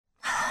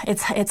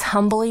it's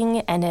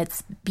humbling and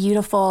it's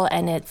beautiful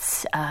and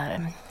it's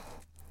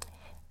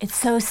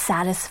so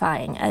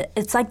satisfying.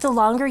 It's like the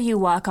longer you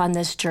walk on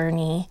this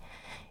journey,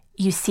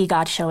 you see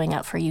God showing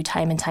up for you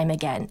time and time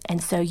again.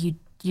 And so you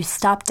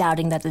stop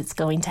doubting that it's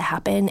going to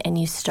happen and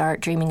you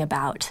start dreaming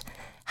about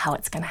how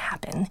it's going to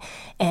happen.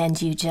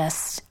 And you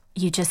just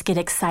get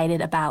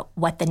excited about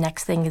what the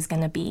next thing is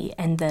going to be.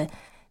 And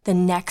the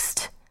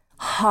next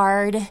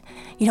hard,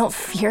 you don't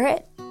fear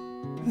it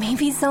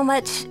maybe so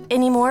much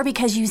anymore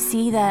because you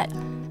see that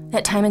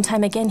time and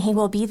time again he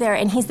will be there.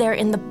 And he's there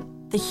in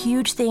the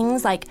huge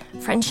things like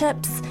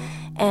friendships.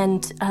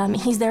 And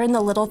he's there in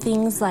the little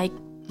things like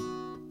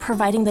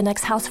providing the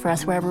next house for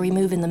us wherever we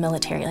move in the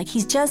military. Like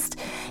he's just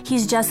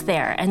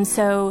there. And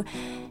so,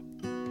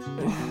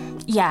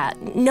 yeah,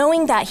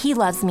 knowing that he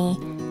loves me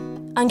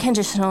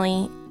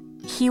unconditionally,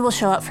 he will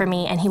show up for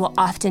me, and he will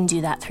often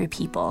do that through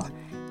people.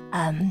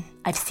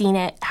 I've seen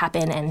it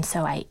happen, and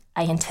so I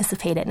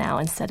anticipate it now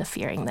instead of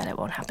fearing that it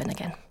won't happen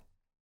again.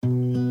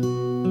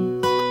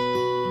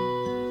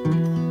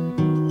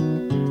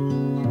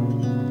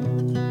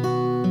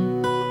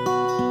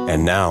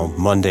 And now,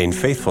 Mundane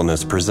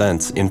Faithfulness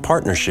presents, in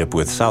partnership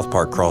with South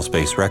Park Crawl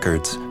Space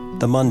Records,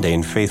 the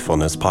Mundane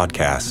Faithfulness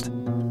Podcast.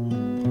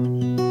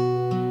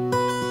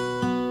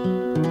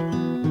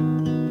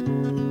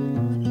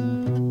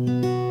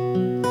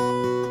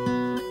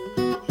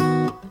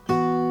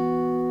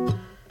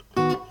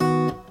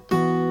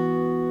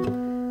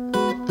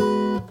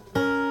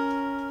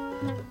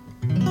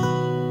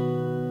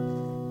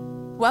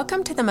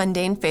 Welcome to the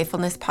Mundane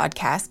Faithfulness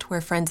Podcast,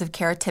 where friends of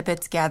Kara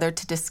Tippett gather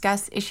to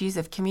discuss issues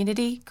of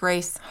community,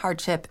 grace,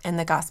 hardship, and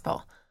the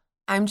gospel.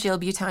 I'm Jill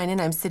Butine,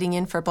 and I'm sitting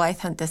in for Blythe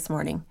Hunt this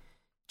morning.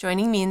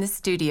 Joining me in the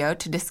studio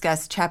to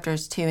discuss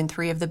chapters 2 and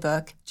 3 of the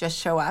book, Just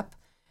Show Up,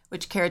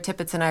 which Kara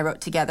Tippett and I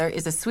wrote together,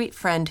 is a sweet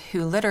friend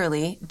who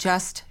literally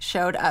just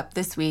showed up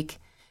this week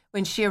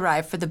when she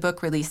arrived for the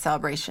book release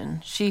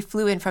celebration. She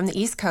flew in from the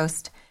East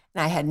Coast,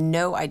 and I had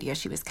no idea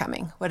she was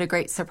coming. What a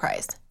great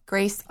surprise.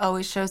 Grace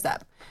always shows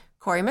up.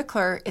 Corey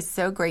McClure, it's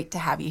so great to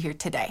have you here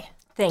today.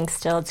 Thanks,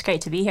 Jill. It's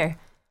great to be here.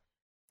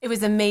 It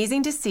was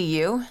amazing to see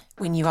you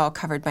when you all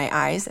covered my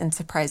eyes and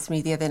surprised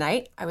me the other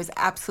night. I was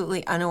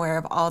absolutely unaware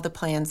of all the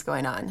plans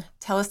going on.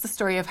 Tell us the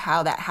story of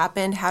how that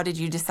happened. How did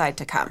you decide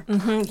to come?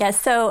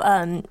 Yes,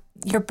 so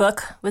your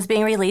book was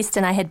being released,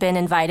 and I had been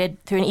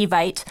invited through an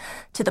Evite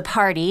to the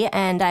party,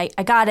 and I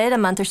got it a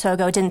month or so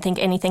ago, didn't think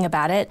anything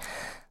about it,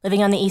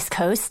 living on the East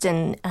Coast,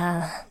 and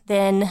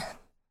then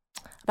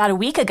about a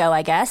week ago,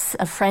 I guess,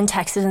 a friend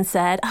texted and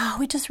said, "Oh,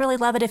 we'd just really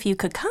love it if you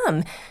could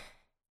come."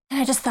 And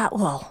I just thought,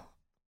 well,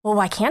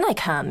 why can't I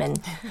come?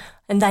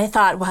 And I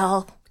thought,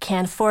 well,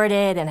 can't afford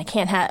it, and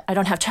I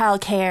don't have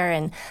childcare,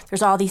 and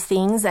there's all these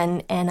things,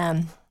 and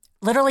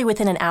literally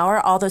within an hour,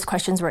 all those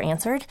questions were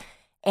answered,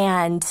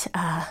 and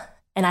I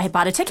had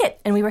bought a ticket,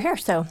 and we were here,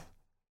 so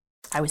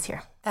I was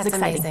here. That's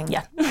exciting. Amazing.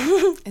 Yeah,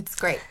 it's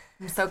great.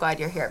 I'm so glad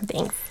you're here.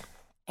 Thanks.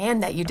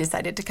 And that you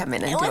decided to come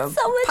in and do a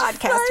so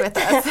podcast with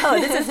us. Oh,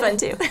 this is fun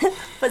too.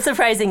 But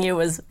surprising you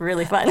was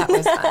really fun. That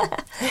was fun.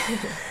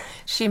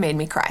 She made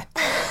me cry.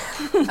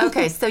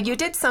 Okay, so you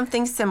did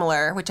something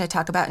similar, which I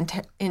talk about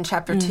in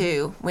chapter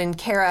 2. When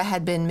Kara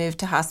had been moved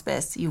to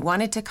hospice, you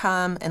wanted to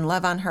come and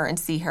love on her and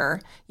see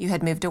her. You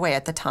had moved away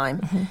at the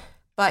time.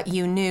 But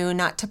you knew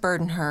not to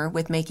burden her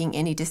with making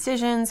any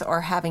decisions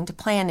or having to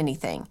plan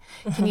anything.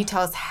 Can you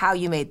tell us how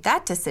you made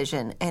that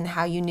decision and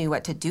how you knew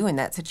what to do in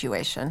that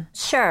situation?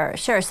 Sure.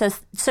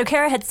 So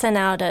Kara had sent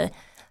out a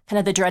kind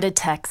of the dreaded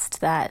text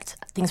that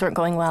things weren't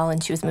going well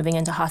and she was moving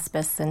into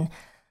hospice. And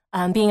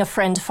being a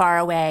friend far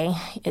away,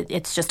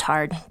 it's just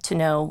hard to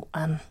know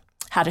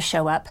how to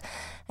show up.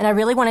 And I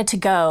really wanted to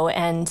go,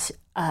 and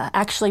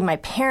actually, my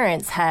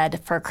parents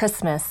had, for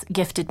Christmas,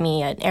 gifted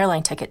me an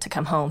airline ticket to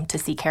come home to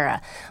see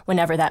Kara,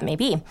 whenever that may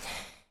be.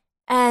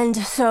 And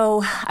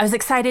so I was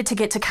excited to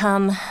get to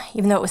come,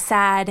 even though it was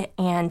sad.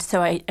 And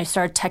so I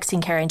started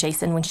texting Kara and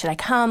Jason, when should I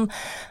come?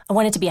 I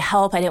wanted to be a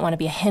help. I didn't want to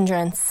be a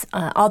hindrance,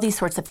 all these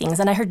sorts of things.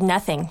 And I heard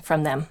nothing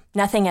from them,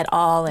 nothing at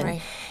all.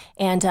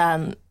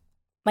 And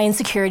my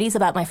insecurities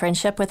about my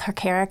friendship with her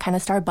Kara kind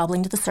of started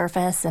bubbling to the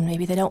surface, and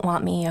maybe they don't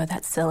want me, or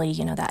that's silly,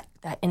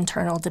 that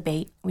internal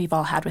debate we've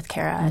all had with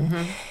Kara.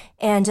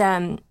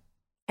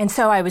 And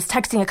so I was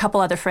texting a couple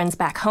other friends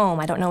back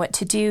home. I don't know what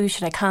to do.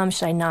 Should I come?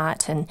 Should I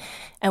not? And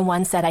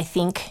one said, I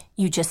think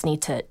you just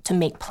need to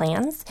make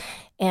plans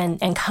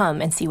and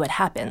come and see what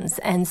happens.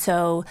 And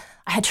so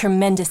I had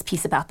tremendous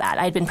peace about that.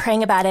 I had been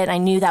praying about it. I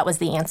knew that was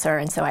the answer.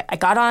 And so I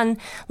got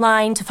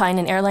online to find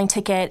an airline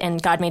ticket,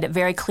 and God made it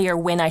very clear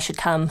when I should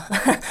come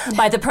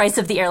by the price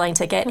of the airline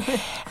ticket.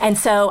 And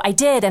so I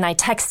did, and I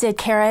texted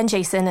Kara and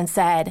Jason and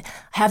said,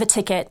 I have a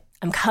ticket.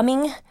 I'm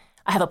coming.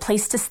 I have a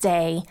place to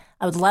stay.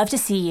 I would love to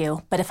see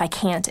you, but if I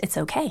can't, it's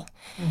okay.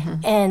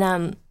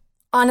 And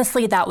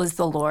honestly, that was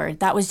the Lord.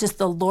 That was just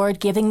the Lord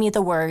giving me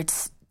the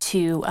words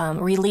to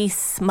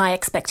release my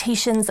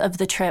expectations of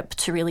the trip,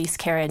 to release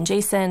Kara and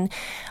Jason.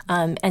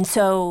 And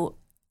so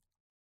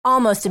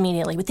almost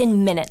immediately,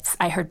 within minutes,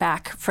 I heard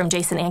back from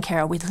Jason and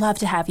Kara, we'd love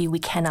to have you. We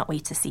cannot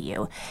wait to see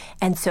you.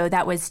 And so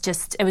it was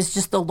just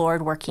the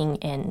Lord working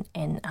in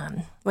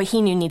what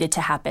he knew needed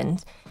to happen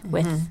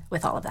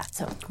with all of that.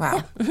 So,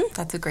 wow,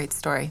 that's a great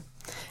story.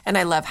 And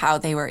I love how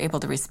they were able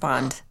to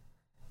respond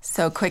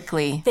so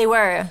quickly. They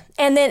were.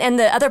 And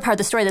the other part of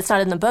the story that's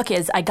not in the book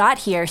is I got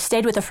here,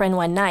 stayed with a friend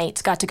one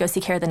night, got to go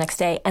see Kara the next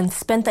day, and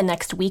spent the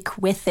next week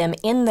with them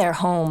in their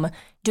home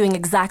doing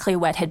exactly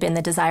what had been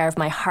the desire of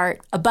my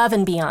heart, above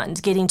and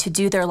beyond, getting to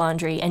do their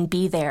laundry and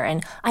be there.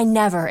 And I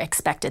never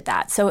expected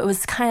that. So it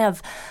was kind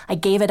of, I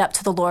gave it up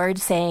to the Lord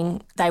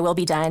saying, thy will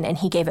be done, and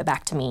he gave it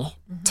back to me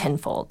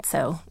tenfold.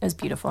 So it was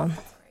beautiful.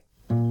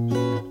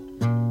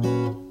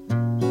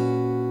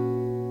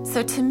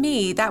 So to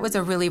me, that was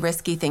a really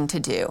risky thing to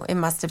do. It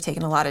must have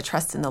taken a lot of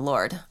trust in the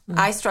Lord.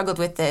 I struggled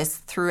with this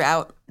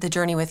throughout the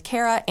journey with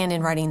Kara and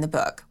in writing the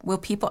book. Will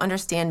people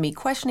understand me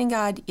questioning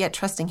God, yet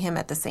trusting him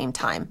at the same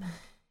time?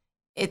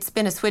 It's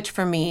been a switch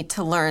for me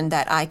to learn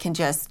that I can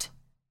just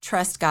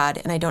trust God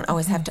and I don't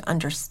always have to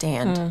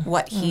understand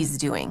what he's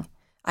doing.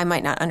 I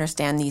might not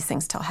understand these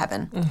things till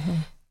heaven.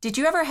 Did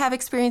you ever have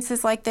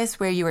experiences like this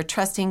where you were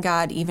trusting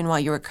God even while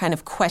you were kind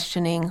of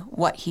questioning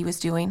what he was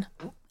doing?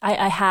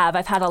 I have.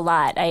 I've had a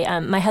lot.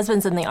 My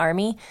husband's in the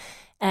Army,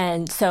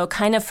 and so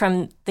kind of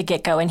from the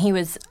get-go, and he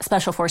was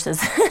Special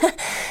Forces.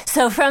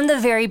 So from the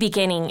very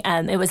beginning,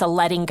 it was a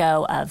letting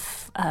go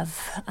of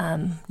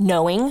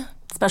knowing.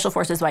 Special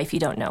Forces wife, you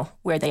don't know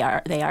where they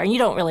are, and you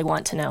don't really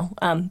want to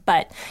know.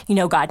 But you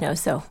know God knows,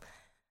 so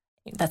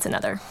that's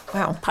another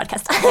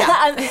podcast.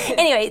 Yeah.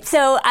 Anyway,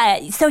 so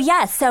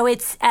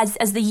it's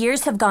as the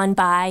years have gone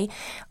by,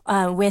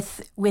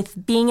 with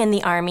being in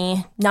the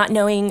Army, not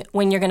knowing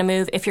when you're going to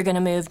move, if you're going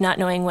to move, not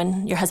knowing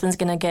when your husband's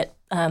going to get,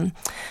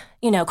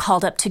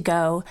 called up to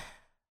go.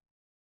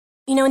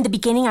 In the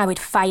beginning, I would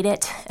fight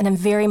it, and I'm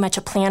very much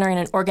a planner and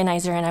an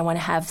organizer, and I want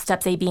to have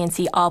steps A, B, and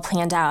C all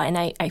planned out. And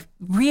I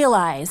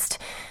realized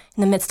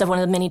in the midst of one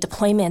of the many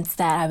deployments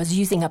that I was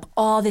using up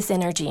all this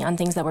energy on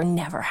things that were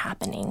never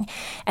happening.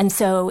 And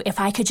so if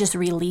I could just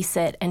release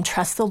it and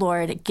trust the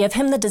Lord, give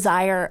him the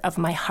desire of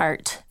my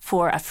heart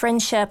for a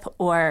friendship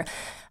or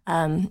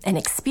an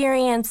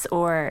experience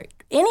or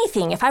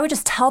anything, if I would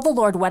just tell the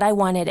Lord what I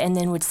wanted and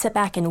then would sit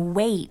back and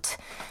wait,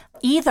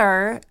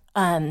 either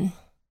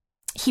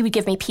he would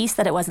give me peace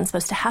that it wasn't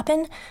supposed to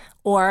happen,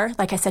 or,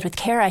 like I said with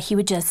Kara, he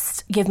would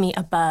just give me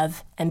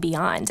above and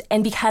beyond.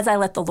 And because I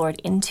let the Lord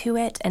into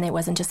it and it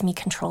wasn't just me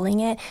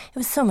controlling it, it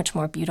was so much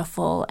more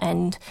beautiful.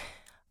 And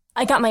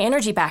I got my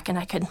energy back and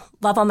I could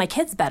love all my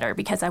kids better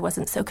because I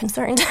wasn't so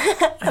concerned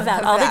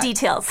about all the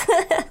details.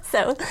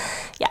 So,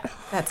 yeah.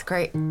 That's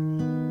great.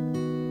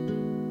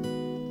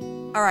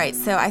 All right,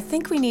 so I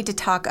think we need to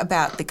talk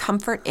about the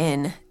comfort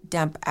in,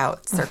 dump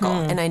out circle.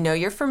 And I know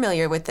you're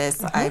familiar with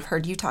this. I've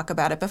heard you talk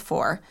about it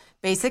before.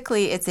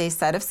 Basically, it's a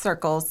set of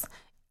circles,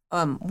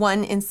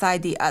 one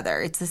inside the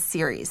other. It's a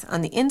series.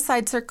 On the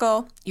inside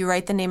circle, you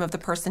write the name of the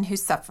person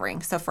who's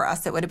suffering. So for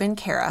us, it would have been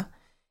Kara.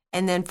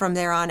 And then from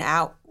there on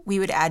out, we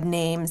would add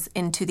names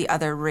into the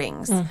other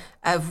rings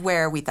of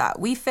where we thought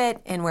we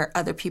fit and where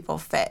other people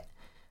fit.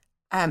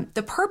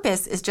 The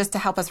purpose is just to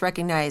help us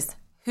recognize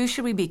who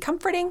should we be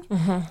comforting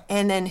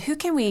and then who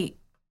can we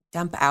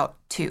dump out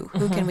to?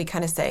 Who can we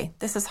kind of say,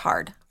 this is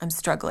hard, I'm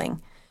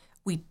struggling.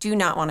 We do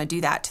not want to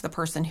do that to the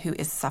person who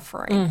is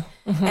suffering.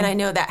 And I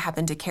know that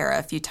happened to Kara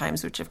a few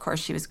times, which of course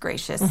she was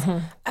gracious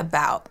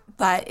about.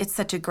 But it's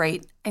such a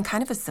great and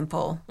kind of a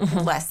simple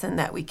lesson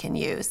that we can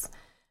use.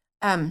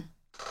 I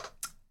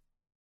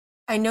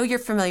know you're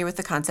familiar with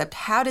the concept.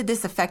 How did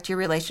this affect your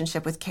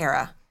relationship with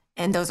Kara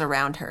and those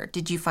around her?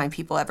 Did you find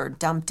people ever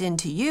dumped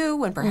into you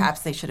when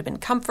perhaps they should have been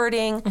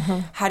comforting?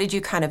 How did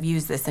you kind of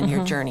use this in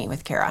your journey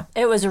with Kara?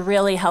 It was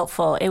really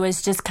helpful. It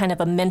was just kind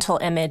of a mental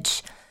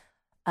image.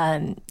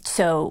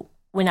 So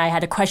when I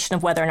had a question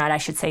of whether or not I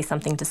should say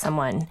something to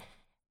someone,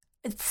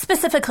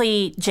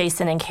 specifically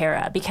Jason and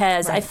Kara,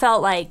 because I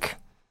felt like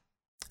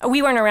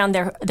we weren't around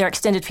their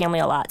extended family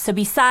a lot. So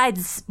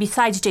besides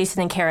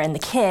Jason and Kara and the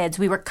kids,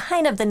 we were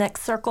kind of the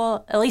next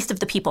circle, at least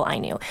of the people I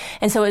knew.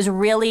 And so it was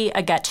really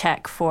a gut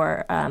check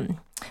for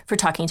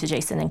talking to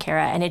Jason and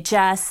Kara. And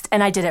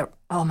I did it,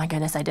 oh my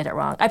goodness, I did it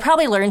wrong. I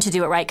probably learned to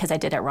do it right because I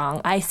did it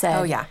wrong. I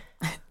said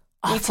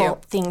awful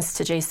things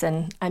to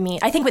Jason. I mean,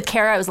 I think with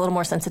Kara I was a little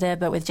more sensitive,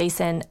 but with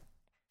Jason,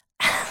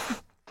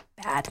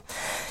 bad.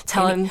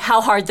 Tell him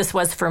how hard this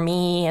was for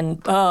me,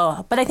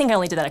 but I think I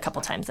only did that a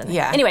couple times.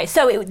 Anyway,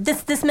 so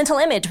this mental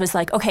image was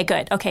like, okay,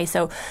 good. Okay,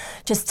 so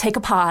just take a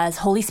pause.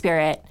 Holy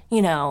Spirit,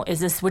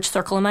 which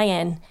circle am I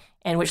in,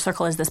 and which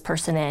circle is this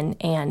person in?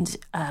 And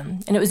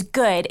it was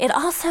good.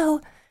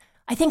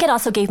 I think it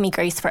also gave me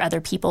grace for other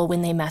people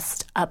when they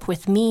messed up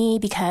with me,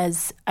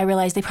 because I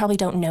realized they probably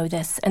don't know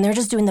this and they're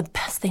just doing the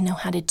best they know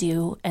how to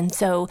do. And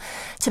so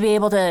to be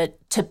able to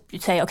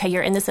say, okay,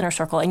 you're in this inner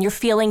circle and you're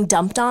feeling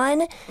dumped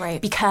on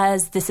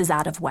because this is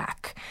out of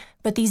whack.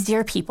 But these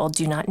dear people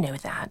do not know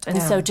that.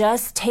 And so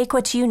just take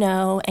what you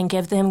know and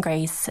give them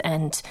grace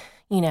and,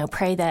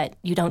 pray that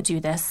you don't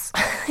do this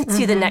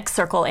to the next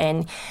circle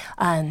in.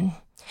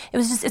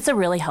 it's a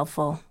really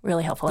helpful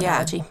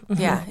analogy.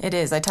 Mm-hmm. Yeah, it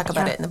is. I talk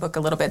about it in the book a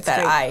little bit.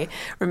 I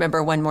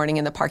remember one morning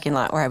in the parking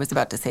lot where I was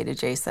about to say to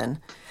Jason,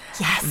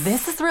 yes,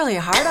 this is really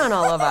hard on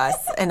all of us.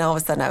 And all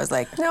of a sudden I was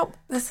like, nope,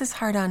 this is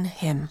hard on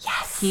him.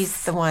 Yes.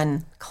 He's the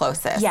one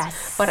closest.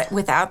 Yes. But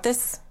without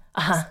this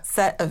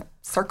set of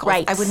circles,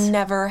 right. I would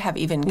never have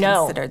even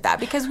considered that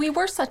because we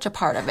were such a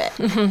part of it.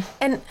 Mm-hmm.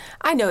 And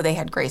I know they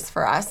had grace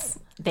for us.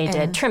 They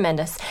did.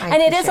 Tremendous.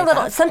 And it is a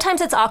little,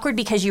 sometimes it's awkward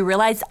because you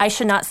realize I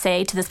should not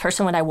say to this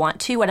person what I want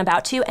to, what I'm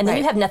about to, and then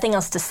you have nothing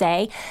else to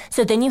say.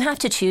 So then you have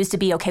to choose to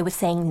be okay with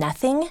saying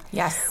nothing.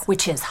 Yes.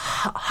 Which is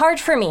hard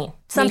for me.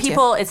 Some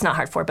people it's not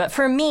hard for, but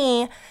for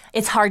me,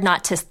 it's hard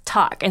not to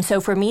talk. And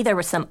so for me, there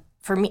were some,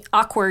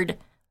 awkward,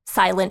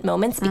 silent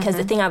moments because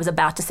the thing I was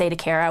about to say to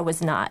Kara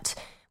would not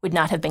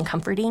have been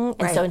comforting.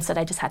 And so instead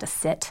I just had to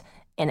sit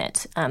in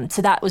it.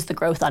 So that was the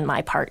growth on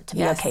my part to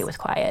be okay with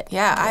quiet.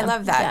 Yeah, I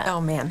love that. Yeah.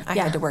 Oh, man. I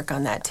had to work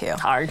on that, too.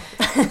 It's hard.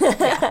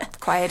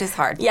 Quiet is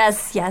hard.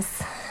 Yes.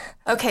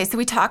 Okay, so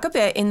we talk a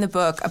bit in the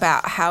book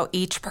about how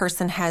each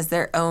person has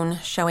their own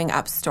showing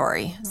up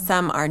story.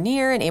 Some are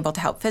near and able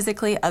to help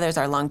physically, others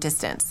are long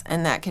distance.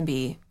 And that can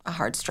be a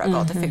hard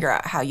struggle to figure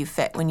out how you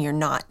fit when you're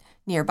not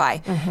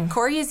nearby.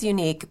 Corey is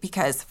unique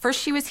because first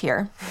she was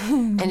here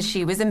and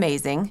she was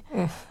amazing.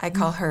 I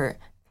call her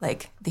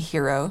like the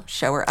hero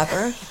shower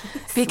upper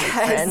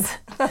because,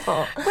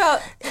 well,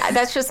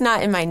 that's just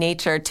not in my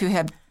nature to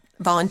have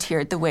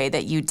volunteered the way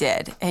that you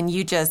did. And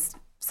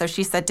so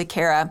she said to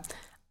Kara,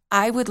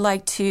 I would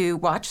like to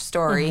watch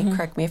Story,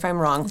 correct me if I'm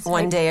wrong,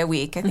 one day a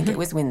week. I think it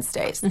was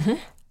Wednesdays,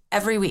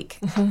 every week.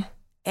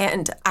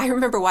 And I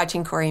remember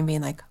watching Corey and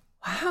being like,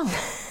 wow,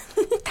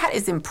 that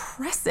is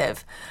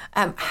impressive.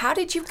 How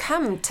did you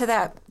come to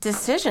that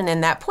decision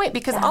and that point?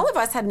 Because all of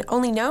us had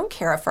only known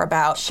Kara for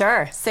about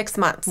 6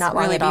 months. Not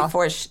really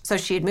before. So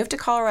she had moved to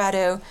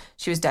Colorado.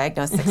 She was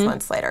diagnosed 6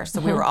 months later. So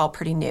we were all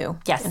pretty new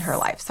in her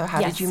life. So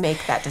how did you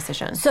make that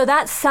decision? So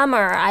that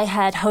summer, I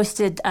had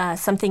hosted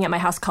something at my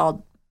house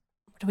called,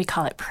 what do we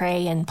call it?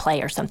 Pray and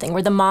Play or something,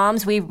 where the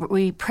moms,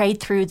 we prayed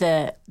through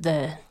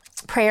the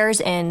prayers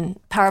and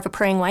Power of a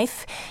Praying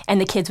Wife, and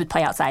the kids would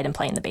play outside and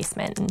play in the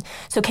basement. And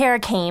so Kara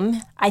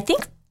came. I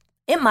think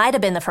it might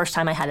have been the first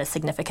time I had a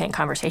significant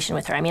conversation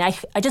with her. I mean,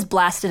 I just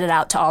blasted it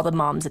out to all the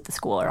moms at the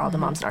school or all the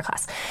moms in our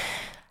class.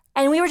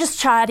 And we were just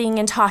chatting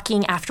and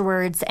talking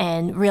afterwards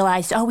and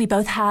realized, we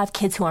both have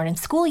kids who aren't in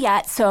school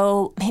yet,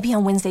 so maybe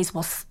on Wednesdays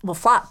we'll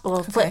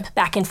flip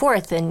back and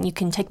forth, and you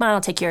can take mine,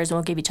 I'll take yours, and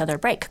we'll give each other a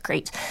break.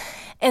 Great.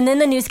 And then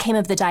the news came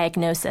of the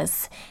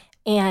diagnosis,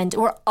 and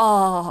we're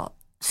all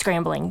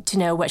scrambling to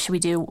know what should we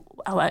do,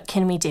 what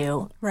can we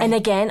do. Right. And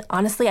again,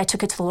 honestly, I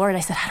took it to the Lord. I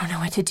said, I don't know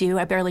what to do.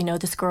 I barely know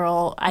this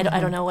girl. I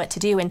don't know what to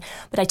do.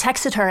 But I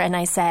texted her and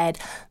I said,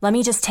 let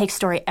me just take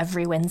Story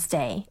every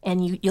Wednesday,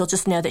 and you'll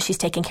just know that she's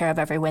taken care of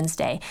every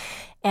Wednesday.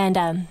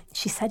 And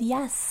she said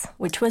yes,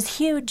 which was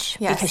huge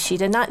because she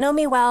did not know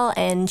me well,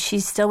 and she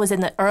still was in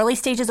the early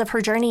stages of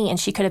her journey, and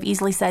she could have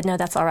easily said, no,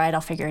 that's all right,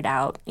 I'll figure it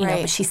out. You know,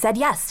 but she said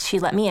yes. She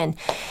let me in.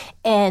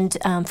 And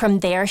from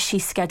there, she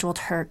scheduled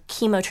her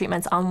chemo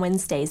treatments on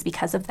Wednesdays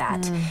because of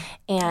that.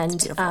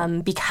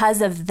 And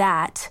because of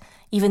that,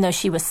 even though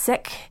she was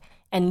sick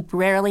and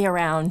rarely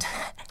around,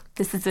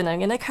 this is when I'm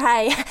going to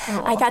cry,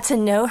 I got to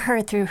know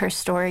her through her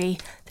story,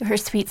 through her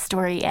sweet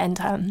story,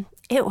 and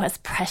it was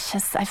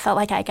precious. I felt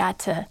like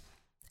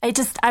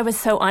I was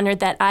so honored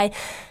that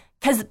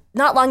because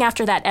not long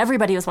after that,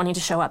 everybody was wanting to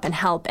show up and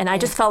help. And I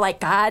just felt like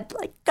God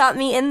got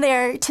me in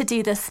there to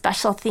do this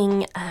special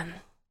thing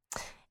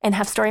and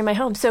have Story in my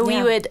home. So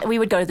we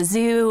would go to the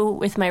zoo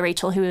with my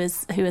Rachel, who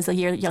is a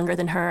year younger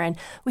than her. And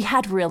we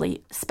had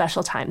really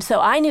special times.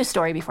 So I knew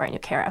Story before I knew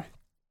Kara.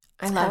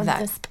 I love that.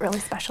 It was really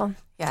special.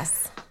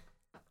 Yes.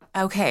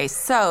 Okay,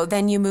 so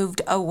then you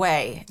moved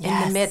away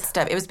in the midst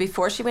of, it was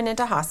before she went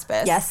into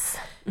hospice. Yes.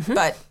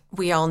 But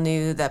we all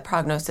knew the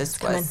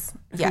prognosis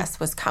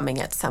was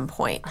coming at some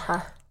point.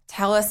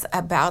 Tell us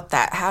about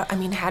that.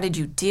 How did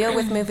you deal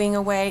with moving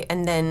away?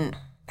 And then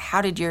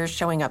how did your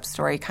showing up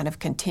story kind of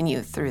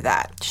continue through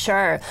that?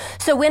 Sure.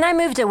 So when I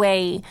moved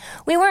away,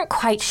 we weren't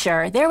quite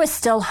sure. There was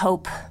still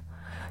hope.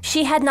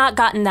 She had not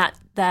gotten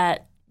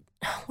that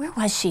where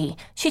was she?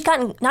 She'd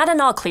gotten not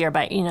an all clear,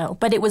 but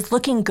it was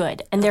looking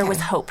good, and there was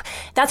hope.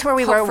 That's where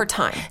we were. Hope for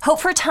time. Hope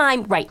for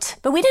time, right?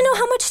 But we didn't know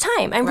how much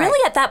time. And really,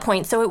 at that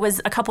point, so it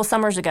was a couple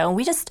summers ago, and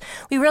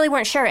we really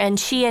weren't sure. And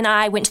she and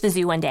I went to the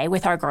zoo one day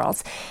with our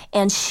girls,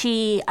 and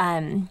she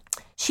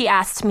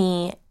asked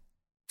me.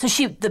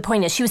 So the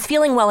point is, she was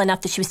feeling well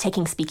enough that she was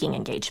taking speaking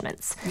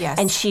engagements. Yes.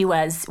 And she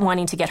was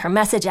wanting to get her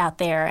message out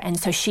there. And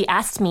so she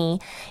asked me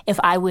if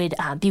I would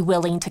be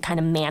willing to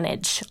kind of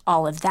manage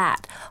all of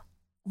that.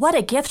 What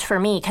a gift for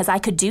me, because I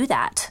could do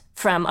that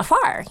from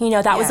afar.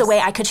 That was a way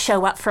I could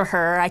show up for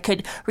her. I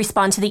could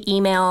respond to the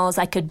emails.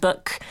 I could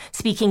book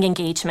speaking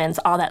engagements,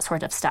 all that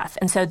sort of stuff.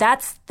 And so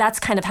that's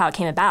kind of how it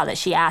came about, that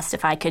she asked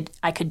if I could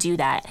do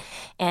that.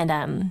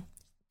 And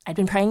I'd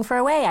been praying for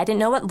a way. I didn't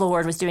know what the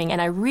Lord was doing,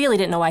 and I really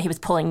didn't know why he was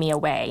pulling me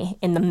away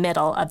in the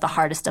middle of the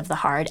hardest of the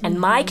hard. And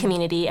my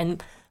community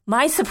and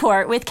my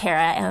support with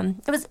Kara,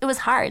 it was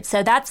hard.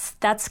 So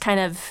that's kind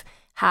of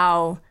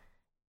how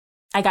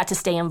I got to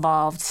stay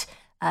involved,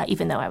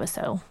 even though I was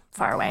so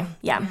far away.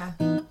 Yeah.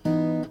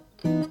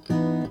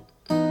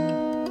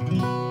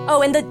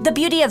 Oh, and the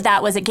beauty of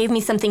that was it gave me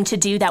something to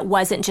do that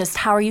wasn't just,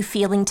 how are you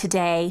feeling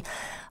today?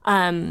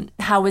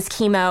 How was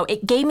chemo?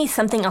 It gave me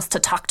something else to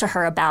talk to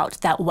her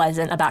about that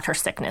wasn't about her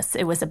sickness.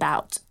 It was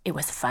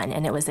fun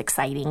and it was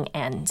exciting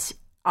and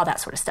all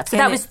that sort of stuff. So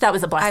that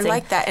was a blessing. I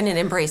like that. And it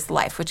embraced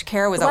life, which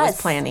Kara was always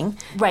planning.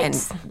 Right. And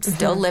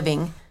still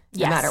living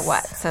no matter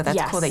what. So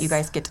that's cool that you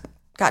guys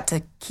got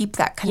to keep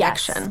that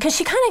connection. Because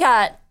she kind of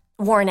got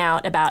worn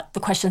out about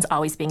the questions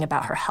always being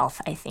about her health,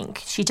 I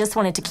think. She just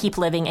wanted to keep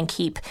living and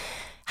keep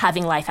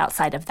having life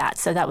outside of that.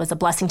 So that was a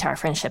blessing to our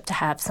friendship to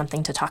have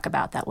something to talk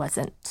about that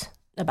wasn't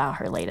about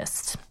her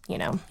latest,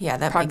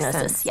 that prognosis.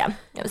 Makes sense. Yeah,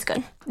 it was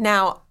good.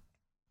 Now,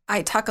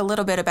 I talk a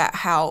little bit about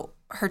how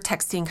her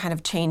texting kind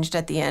of changed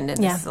at the end,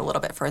 and this is a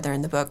little bit further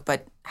in the book,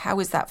 but how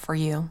was that for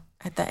you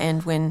at the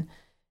end when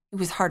it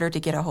was harder to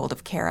get a hold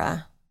of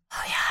Kara?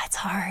 Oh, yeah, it's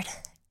hard.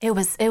 It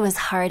was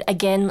hard.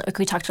 Again, like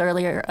we talked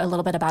earlier a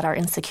little bit about our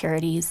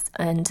insecurities,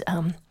 and,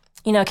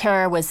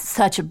 Kara was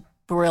such a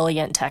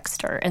brilliant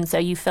texter, and so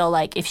you feel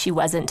like if she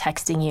wasn't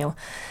texting you,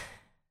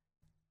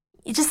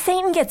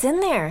 Satan gets in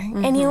there,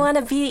 and you want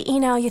to be,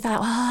 you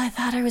thought, well, I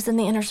thought I was in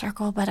the inner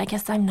circle, but I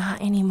guess I'm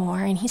not anymore.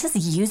 And he just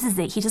uses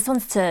it. He just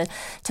wants to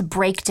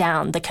break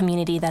down the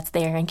community that's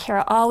there. And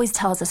Kara always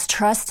tells us,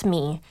 trust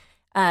me.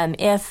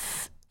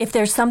 If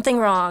there's something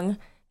wrong,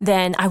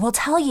 then I will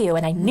tell you.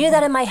 And I knew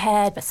that in my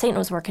head, but Satan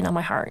was working on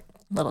my heart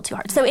a little too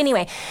hard. So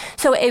anyway,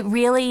 it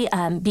really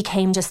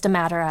became just a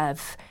matter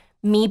of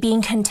me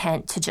being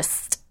content to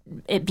just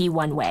it be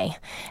one way.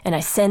 And I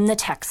send the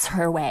texts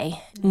her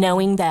way,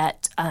 knowing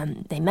that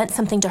they meant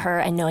something to her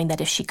and knowing that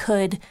if she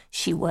could,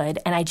 she would.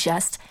 And I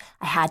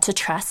had to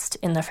trust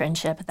in the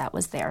friendship that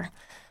was there.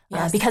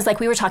 Yes. Because like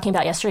we were talking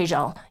about yesterday,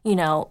 Jill,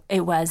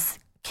 it was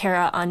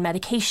Kara on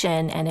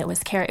medication and it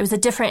was Kara.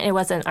 It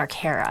wasn't our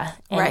Kara.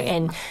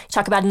 And you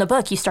talk about in the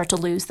book, you start to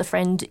lose the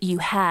friend you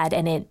had,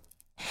 and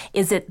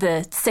is it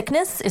the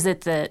sickness? Is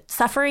it the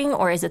suffering?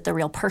 Or is it the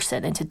real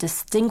person? And to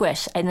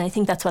distinguish, and I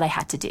think that's what I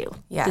had to do.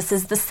 Yes. This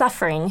is the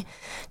suffering,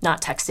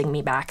 not texting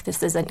me back.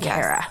 This isn't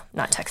Kara,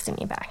 not texting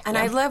me back. And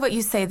I love what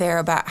you say there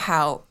about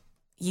how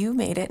you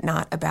made it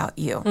not about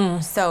you.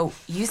 So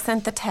you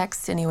sent the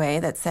text anyway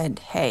that said,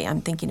 hey,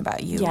 I'm thinking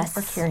about you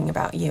or caring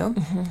about you,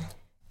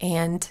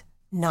 and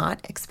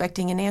not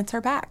expecting an answer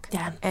back.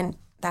 Yeah. And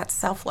that's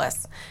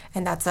selfless.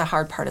 And that's a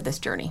hard part of this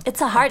journey.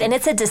 It's and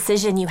it's a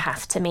decision you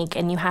have to make,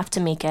 and you have to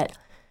make it.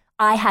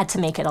 I had to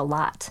make it a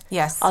lot.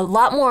 Yes. A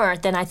lot more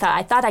than I thought.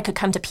 I thought I could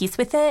come to peace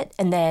with it,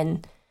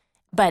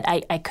 but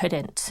I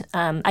couldn't.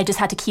 I just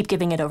had to keep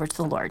giving it over to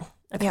the Lord.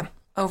 Okay. Yeah.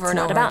 Over and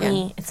over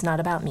again. It's not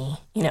about me.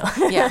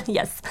 Yeah.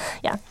 Yes.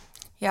 Yeah.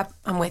 Yep.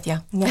 I'm with you.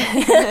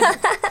 Yeah.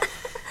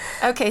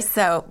 Okay.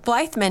 So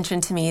Blythe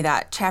mentioned to me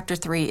that chapter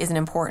 3 is an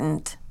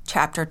important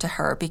chapter to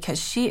her because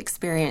she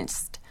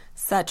experienced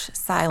such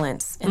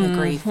silence in the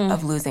grief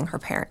of losing her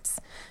parents.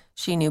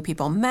 She knew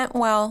people meant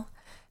well,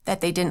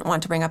 that they didn't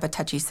want to bring up a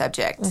touchy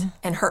subject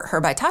and hurt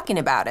her by talking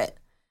about it.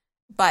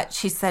 But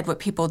she said what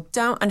people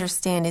don't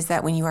understand is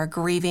that when you are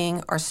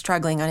grieving or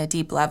struggling on a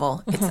deep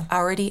level, it's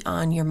already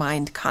on your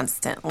mind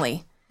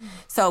constantly.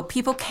 So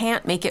people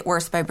can't make it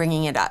worse by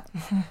bringing it up,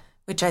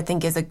 which I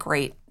think is a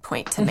great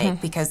point to make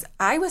because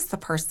I was the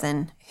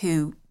person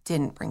who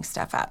didn't bring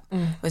stuff up,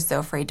 was so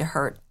afraid to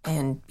hurt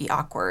and be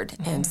awkward.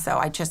 And so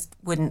I just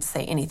wouldn't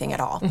say anything at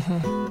all.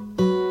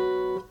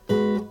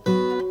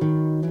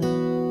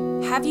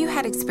 Have you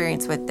had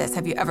experience with this?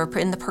 Have you ever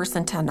been the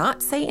person to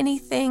not say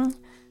anything?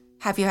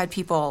 Have you had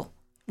people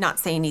not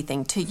say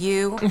anything to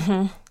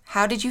you?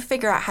 How did you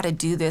figure out how to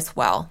do this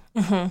well?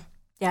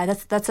 Yeah,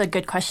 that's a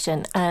good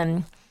question.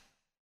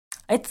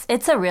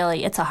 It's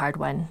a hard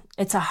one.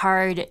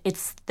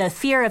 It's the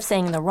fear of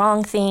saying the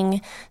wrong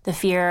thing, the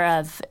fear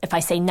of if I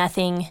say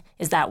nothing,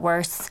 is that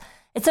worse?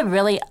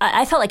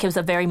 I felt like it was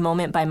a very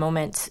moment by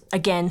moment,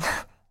 again,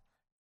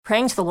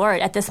 praying to the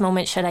Lord, at this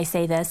moment, should I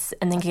say this?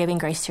 And then giving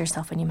grace to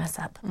yourself when you mess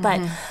up. But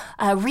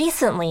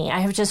recently, I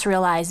have just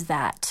realized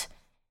that,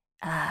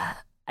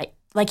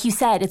 like you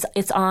said,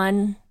 it's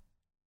on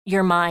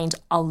your mind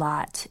a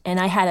lot. And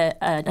I had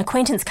an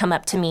acquaintance come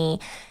up to me.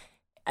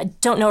 I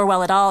don't know her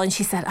well at all. And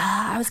she said,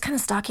 I was kind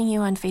of stalking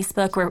you on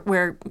Facebook.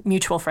 We're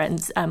mutual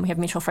friends. We have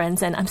mutual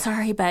friends. And I'm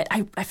sorry, but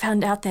I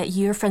found out that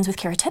you're friends with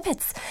Kara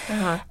Tippett.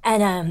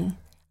 And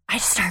I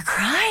just started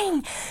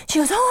crying. She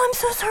goes, oh, I'm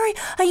so sorry.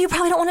 You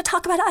probably don't want to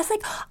talk about it. I was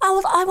like,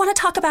 I want to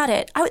talk about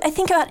it. I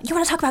think about, you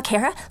want to talk about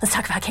Kara? Let's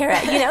talk about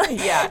Kara,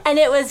 Yeah. And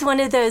it was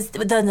one of those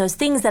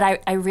things that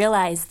I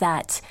realized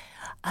that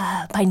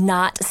by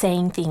not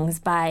saying things,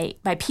 by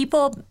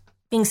people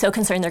being so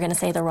concerned they're going to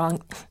say the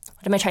wrong.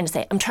 What am I trying to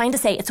say? I'm trying to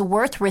say it's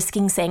worth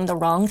risking saying the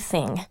wrong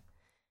thing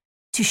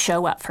to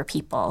show up for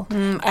people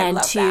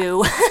and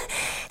to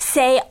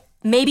say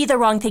maybe the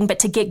wrong thing, but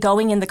to get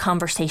going in the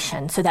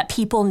conversation so that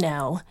people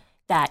know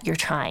that you're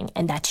trying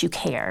and that you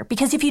care.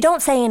 Because if you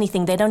don't say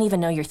anything, they don't even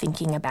know you're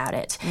thinking about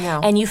it. No.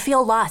 And you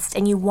feel lost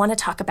and you want to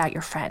talk about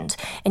your friend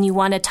and you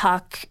want to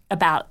talk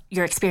about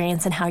your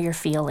experience and how you're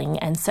feeling.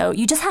 And so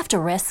you just have to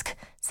risk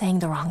saying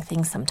the wrong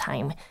thing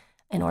sometime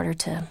in order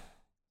to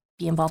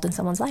be involved in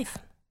someone's life.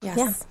 Yes.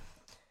 Yeah.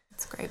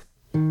 That's great.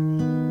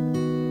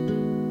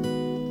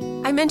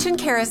 I mentioned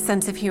Kara's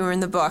sense of humor in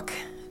the book.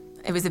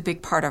 It was a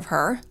big part of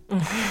her.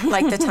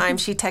 Like the time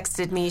she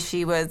texted me,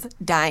 she was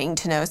dying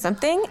to know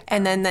something.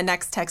 And then the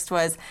next text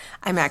was,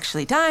 I'm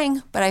actually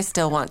dying, but I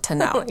still want to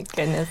know. Oh, my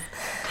goodness.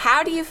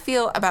 How do you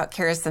feel about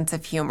Kara's sense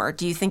of humor?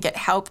 Do you think it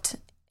helped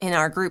in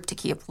our group to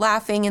keep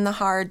laughing in the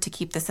hard, to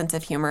keep the sense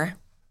of humor?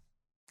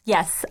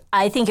 Yes,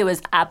 I think it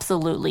was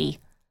absolutely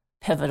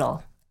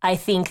pivotal. I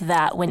think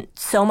that when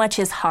so much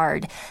is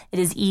hard, it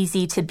is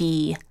easy to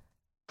be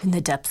in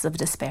the depths of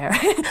despair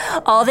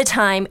all the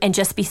time and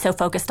just be so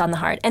focused on the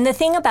hard. And the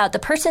thing about the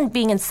person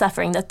being in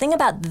suffering, the thing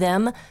about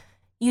them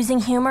using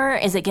humor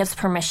is it gives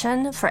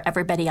permission for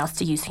everybody else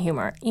to use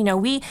humor. You know,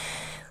 we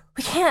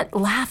can't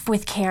laugh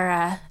with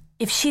Kara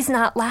if she's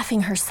not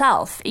laughing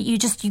herself.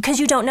 Because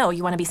you don't know,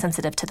 you want to be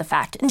sensitive to the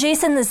fact. And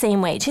Jason the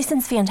same way.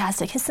 Jason's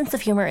fantastic. His sense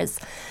of humor is,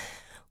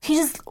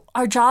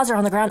 our jaws are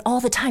on the ground all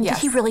the time. Yes.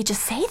 Did he really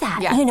just say that?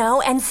 Yeah. You know?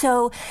 And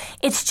so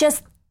it's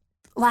just,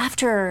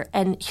 laughter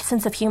and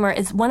sense of humor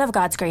is one of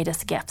God's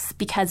greatest gifts,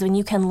 because when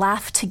you can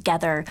laugh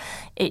together,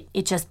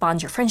 it just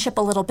bonds your friendship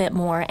a little bit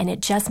more, and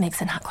it just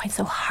makes it not quite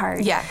so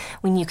hard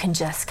when you can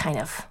just kind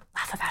of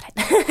laugh about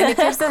it. And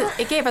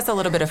it gave us a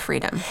little bit of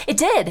freedom. It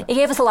did. It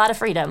gave us a lot of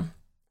freedom.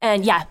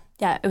 And yeah,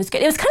 it was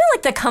good. It was kind of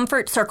like the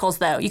comfort circles,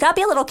 though. You got to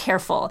be a little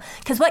careful,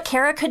 because what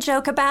Kara could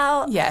joke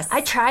about, yes,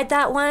 I tried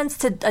that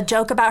once, a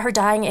joke about her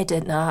dying. It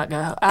did not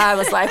go. I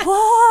was like,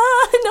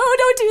 whoa, no,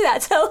 don't do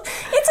that. So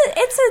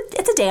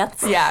it's a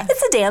dance. Yeah,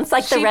 it's a dance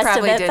like the rest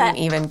of it. She probably didn't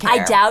even care.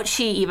 I doubt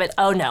she even.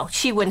 Oh no,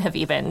 she wouldn't have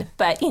even.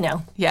 But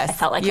yes, I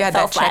felt like you it had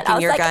fell that flat. check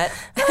in your gut.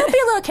 Be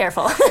a little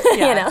careful.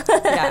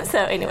 Yeah.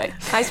 So anyway,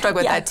 I struggle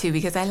with that too,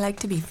 because I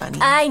like to be funny.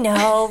 I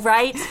know,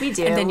 right? We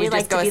do. And then we you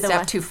like just go to be a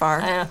step too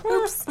far.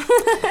 Oops.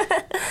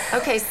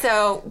 Okay,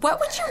 so what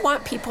would you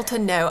want people to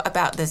know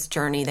about this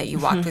journey that you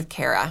walked with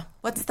Kara?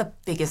 What's the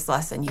biggest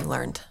lesson you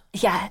learned?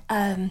 Yeah.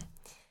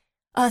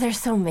 There's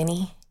so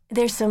many.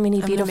 There's so many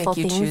beautiful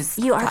things. Choose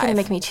you are going to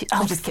make me choose.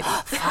 Oh, just kidding.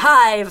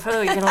 5.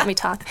 Oh, you're going to let me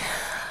talk.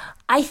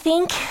 I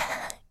think,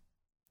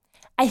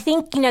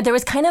 there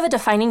was kind of a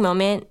defining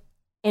moment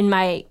in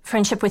my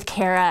friendship with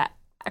Kara,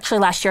 actually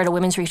last year at a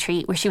women's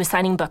retreat, where she was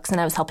signing books and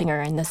I was helping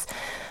her, and this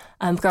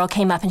girl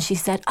came up and she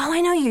said, "Oh,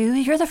 I know you.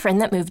 You're the friend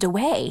that moved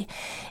away."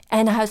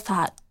 And I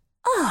thought,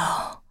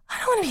 oh, I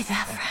don't want to be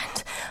that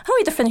friend. I don't want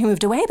to be the friend who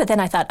moved away. But then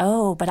I thought,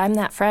 oh, but I'm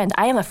that friend.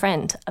 I am a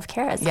friend of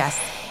Kara's. Yes.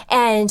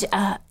 And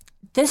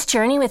this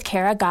journey with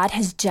Kara, God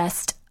has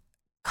just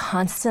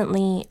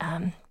constantly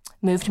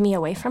moved me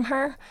away from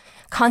her,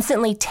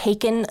 constantly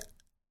taken.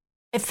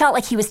 It felt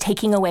like he was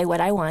taking away what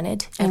I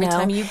wanted. Every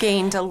time you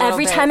gained a little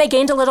Every bit. time I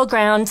gained a little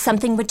ground,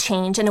 something would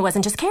change. And it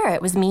wasn't just Kara.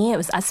 It was me. It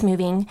was us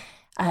moving.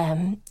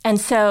 And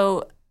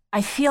so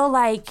I feel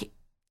like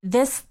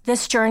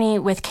this journey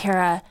with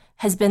Kara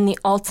has been the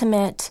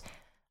ultimate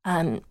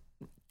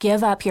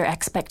give up your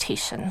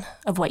expectation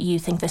of what you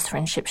think this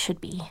friendship should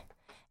be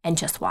and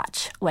just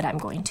watch what I'm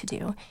going to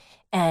do.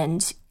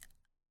 And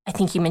I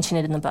think you mentioned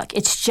it in the book.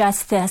 It's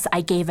just this,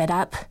 I gave it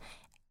up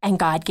and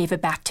God gave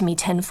it back to me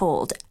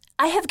tenfold.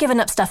 I have given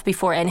up stuff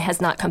before and it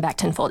has not come back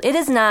tenfold. It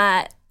is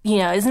not,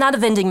 it's not a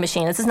vending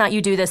machine. This is not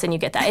you do this and you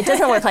get that. It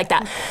doesn't work like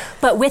that.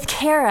 But with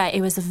Kara,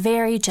 it was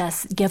very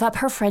just give up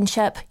her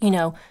friendship,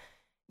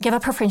 give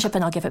up her friendship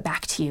and I'll give it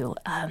back to you.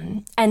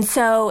 And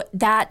so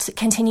that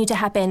continued to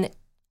happen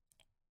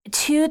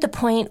to the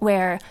point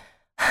where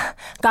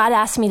God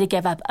asked me to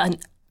give up,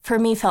 for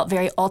me, felt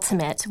very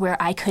ultimate, where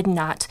I could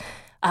not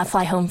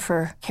fly home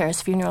for Kara's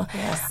funeral.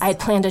 Yes. I had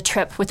planned a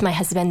trip with my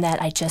husband that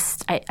I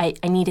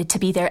needed to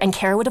be there. And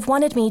Kara would have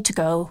wanted me to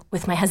go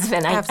with my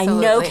husband. I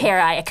know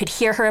Kara. I could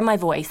hear her in my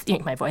voice.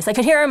 I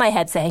could hear her in my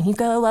head saying, you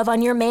go love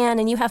on your man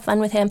and you have fun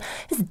with him.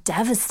 It was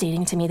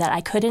devastating to me that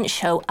I couldn't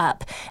show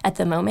up at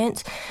the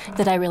moment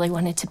that I really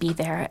wanted to be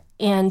there.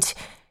 And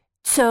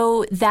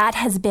so that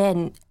has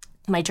been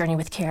my journey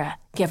with Kara.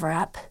 Give her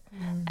up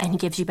and he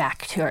gives you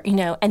back to her,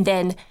 and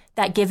then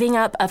that giving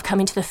up of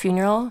coming to the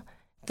funeral,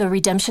 the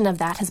redemption of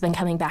that has been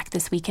coming back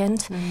this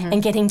weekend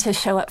and getting to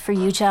show up for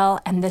you, Jill,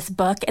 and this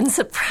book and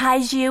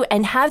surprise you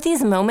and have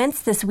these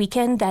moments this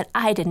weekend that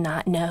I did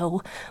not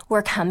know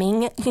were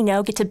coming,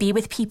 get to be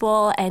with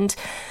people. And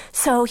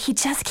so he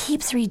just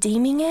keeps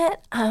redeeming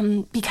it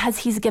because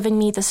he's given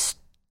me the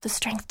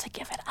strength to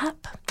give it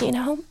up,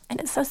 and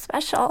it's so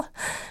special.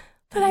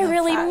 But I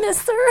really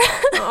miss her.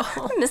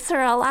 I miss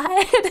her a lot.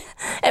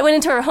 I went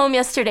into her home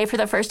yesterday for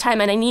the first time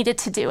and I needed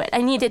to do it.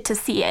 I needed to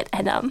see it.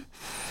 And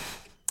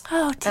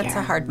oh, dear. That's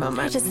a hard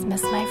moment. I just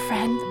miss my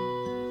friend.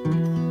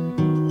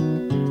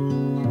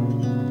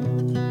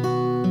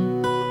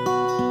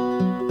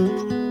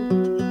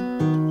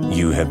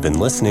 You have been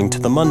listening to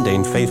the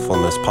Mundane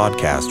Faithfulness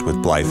Podcast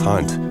with Blythe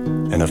Hunt.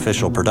 an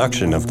official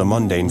production of the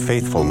Mundane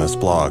Faithfulness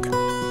blog.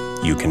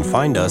 You can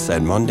find us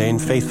at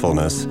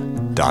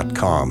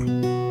mundanefaithfulness.com.